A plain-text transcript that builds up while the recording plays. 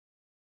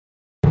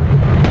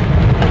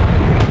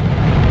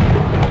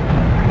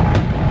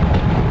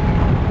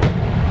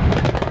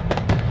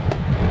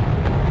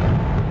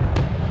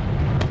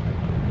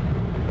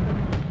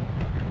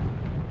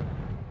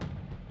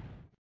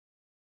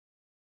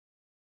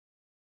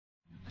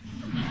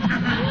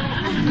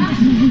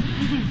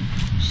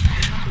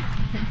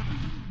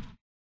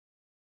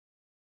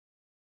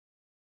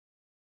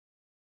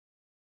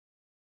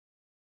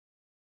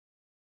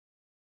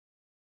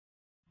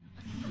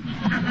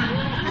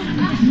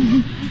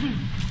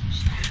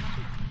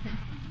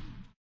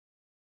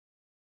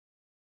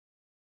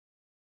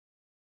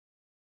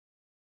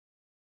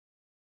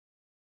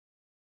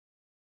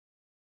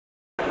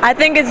I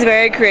think it's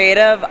very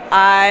creative.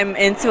 I'm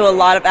into a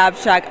lot of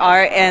abstract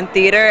art and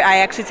theater. I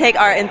actually take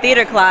art and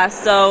theater class,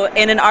 so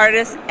in an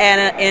artist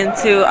and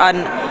into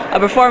a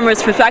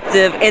performer's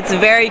perspective, it's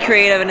very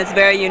creative and it's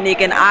very unique,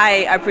 and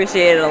I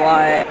appreciate it a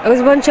lot. It was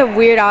a bunch of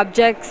weird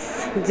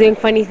objects doing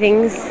funny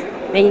things,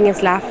 making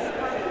us laugh.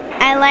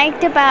 I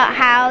liked about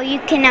how you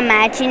can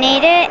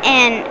imaginate it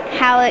and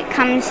how it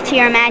comes to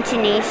your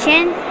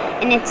imagination,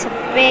 and it's a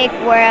big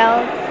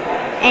world.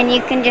 And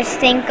you can just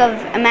think of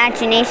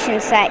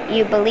imaginations that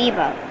you believe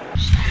of.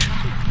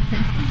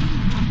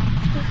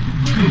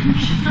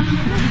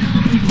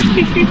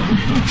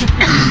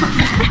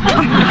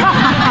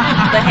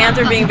 The hands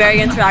are being very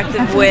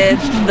interactive with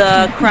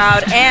the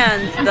crowd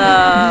and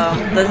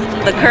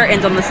the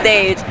curtains on the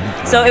stage.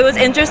 So it was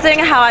interesting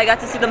how I got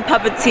to see them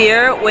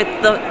puppeteer with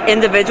the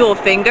individual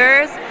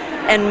fingers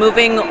and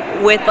moving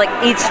with like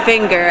each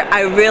finger.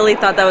 I really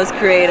thought that was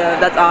creative.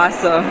 That's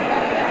awesome.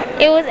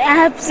 It was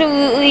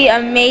absolutely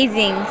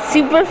amazing,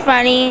 super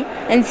funny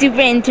and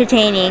super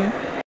entertaining.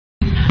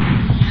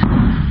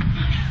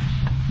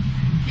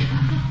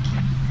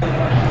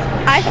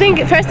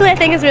 Personally, I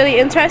think it's really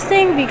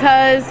interesting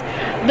because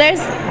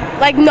there's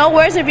like no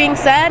words are being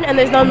said and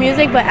there's no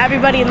music, but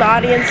everybody in the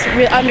audience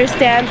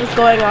understands what's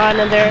going on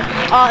and they're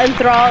all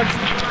enthralled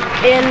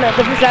in the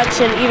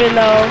production, even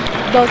though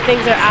those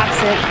things are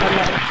absent from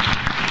them.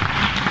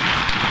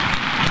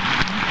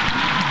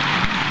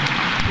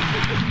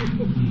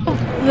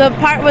 The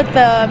part with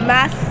the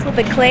masks with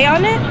the clay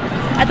on it,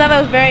 I thought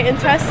that was very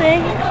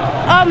interesting.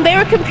 They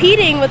were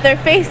competing with their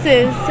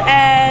faces,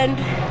 and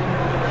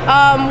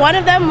one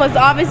of them was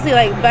obviously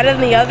like better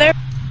than the other.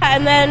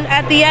 And then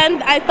at the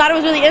end, I thought it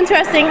was really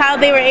interesting how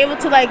they were able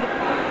to like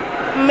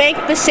make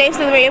the shapes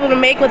that they were able to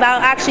make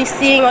without actually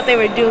seeing what they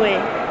were doing.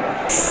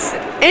 It's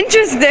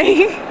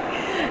interesting.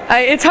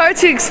 It's hard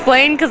to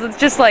explain because it's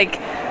just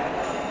like...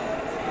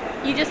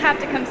 You just have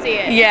to come see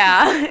it.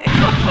 Yeah.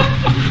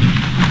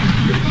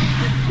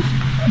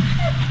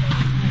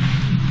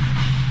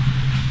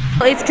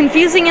 It's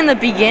confusing in the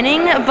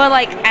beginning, but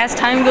like as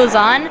time goes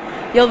on,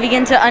 you'll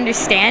begin to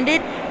understand it,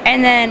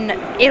 and then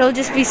it'll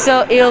just be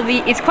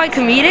it's quite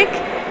comedic,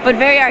 but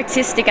very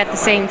artistic at the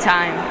same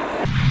time.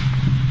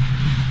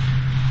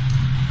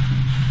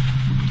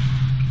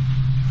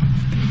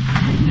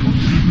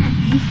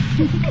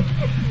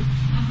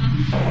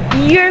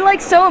 You're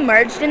like so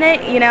immersed in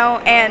it, you know,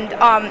 and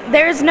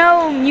there's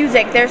no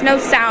music, there's no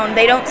sound,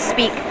 they don't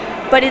speak,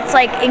 but it's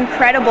like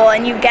incredible,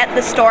 and you get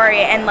the story,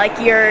 and like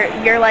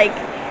you're like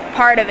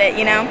part of it,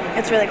 you know?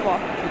 It's really cool.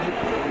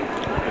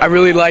 I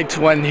really liked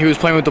when he was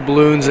playing with the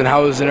balloons and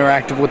how it was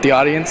interactive with the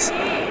audience,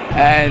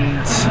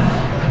 and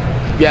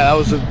yeah, that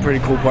was a pretty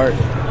cool part.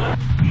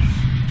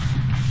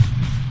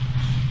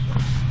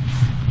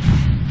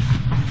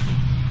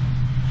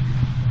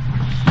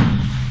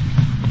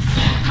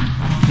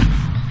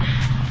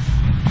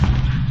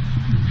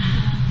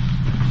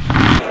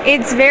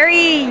 It's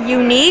very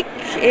unique,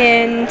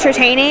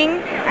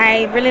 entertaining.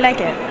 I really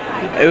like it.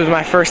 It was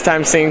my first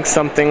time seeing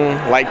something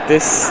like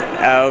this.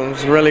 It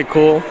was really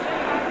cool.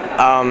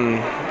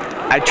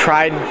 I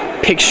tried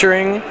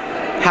picturing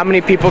how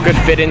many people could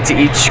fit into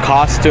each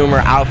costume or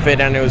outfit,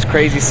 and it was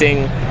crazy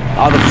seeing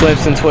all the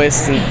flips and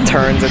twists and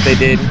turns that they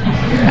did,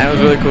 and it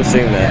was really cool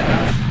seeing that.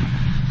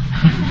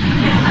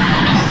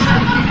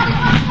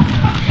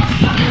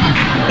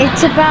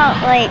 It's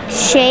about like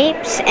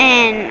shapes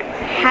and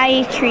how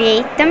you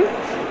create them,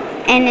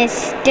 and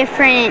it's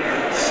different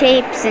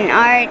shapes and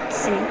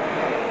arts and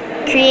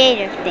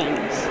creative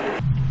things.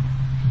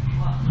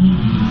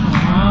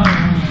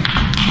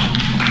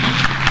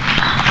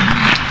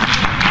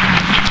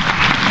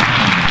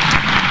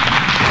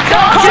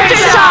 Culture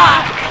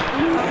shock!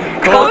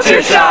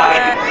 Culture shock!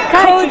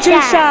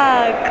 Culture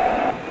shock!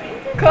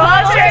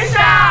 Culture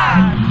shock!